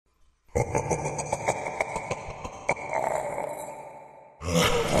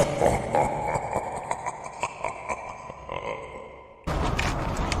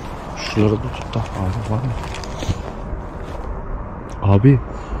Şuraları da tut da abi var mı? Abi.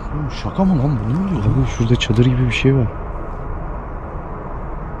 Şaka mı lan bu, ne oluyor? Abi şurada çadır gibi bir şey var.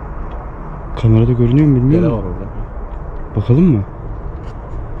 Kamerada görünüyor mu bilmiyorum. Dere var orada. Bakalım mı?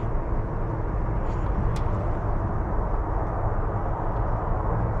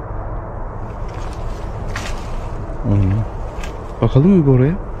 Aynen. Bakalım mı bir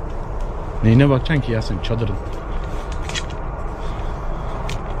oraya? Neyine bakacaksın ki Yasin, çadırın?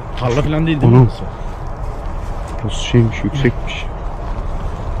 Tarla falan değil mi? Burası şeymiş, yüksekmiş.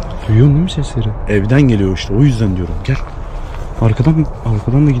 Duyuyorsun değil mi sesleri? Evden geliyor işte, o yüzden diyorum. Gel.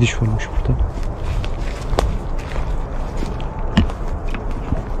 Arkadan da gidiş varmış burada.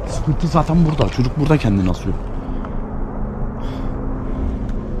 Sıkıntı zaten burada. Çocuk burada kendini asıyor.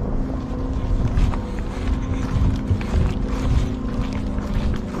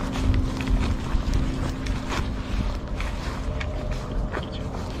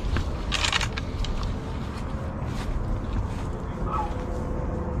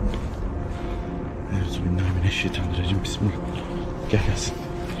 Euzubillahimineşşeytanirracim. Bismillah. Gel Yasin.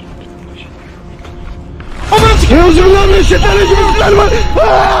 Euzubillahimineşşeytanirracim. Bismillah.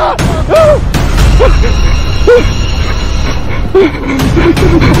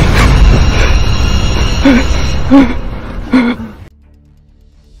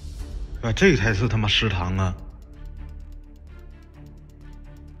这才是他妈食堂啊！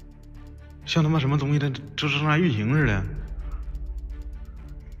像他妈什么东西的，这是那运行似的。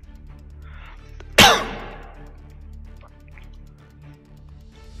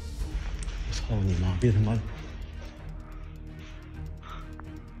我操你妈！别他妈！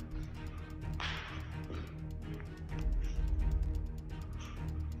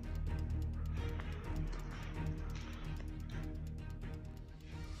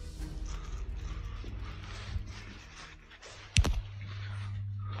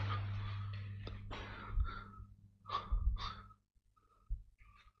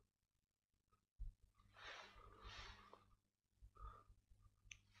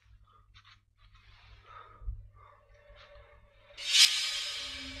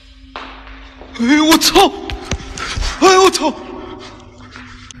哎呦我操！哎呦我操！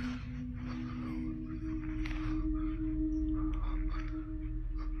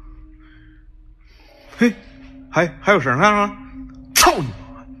嘿，还有声啊！操你妈！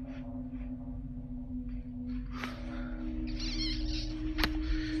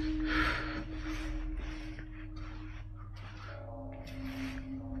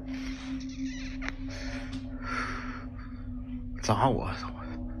砸我！操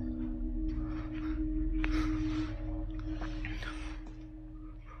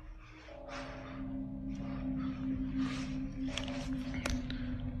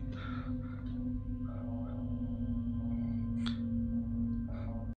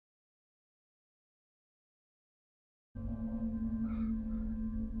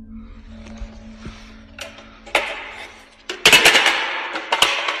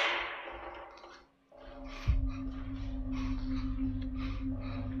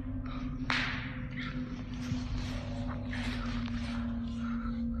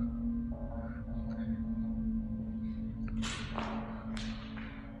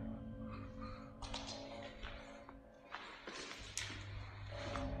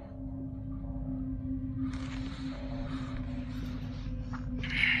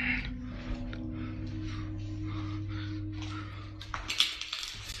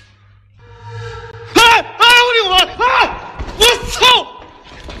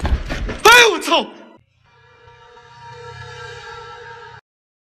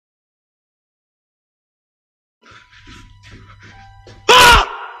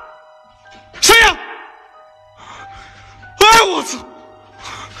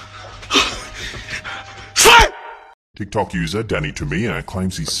！TikTok user Danny Tamia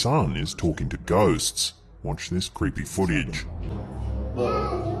claims his son is talking to ghosts. Watch this creepy footage.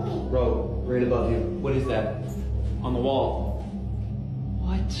 Look, bro, right above you. What is that? On the wall.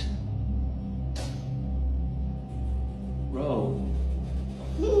 What? Bro.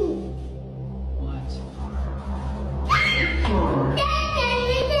 What?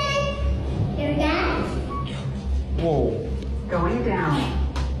 Whoa. Going down.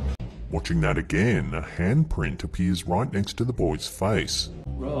 Watching that again, a handprint appears right next to the boy's face.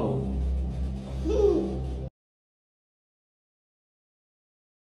 Bro.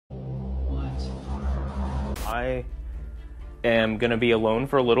 What? I am gonna be alone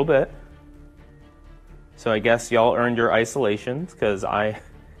for a little bit. So I guess y'all earned your isolations, because I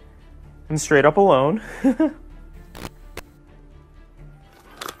and straight up alone.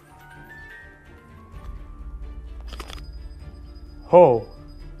 Oh.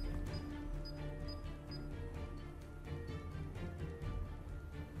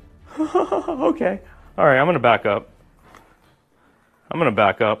 Okay. All right, I'm gonna back up. I'm gonna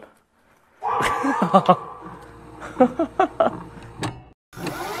back up.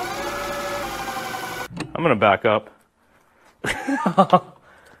 I'm gonna back up.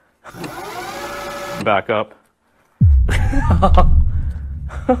 Back up.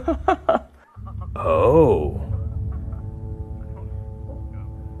 Oh.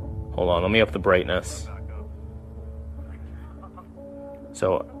 Hold on, let me up the brightness.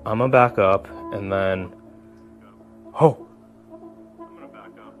 So I'm gonna back up and then. Oh.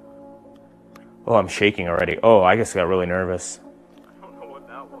 Oh, I'm shaking already. Oh, I just got really nervous. I don't know what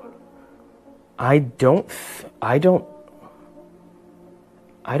that was. I don't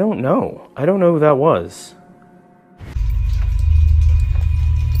know. I don't know who that was.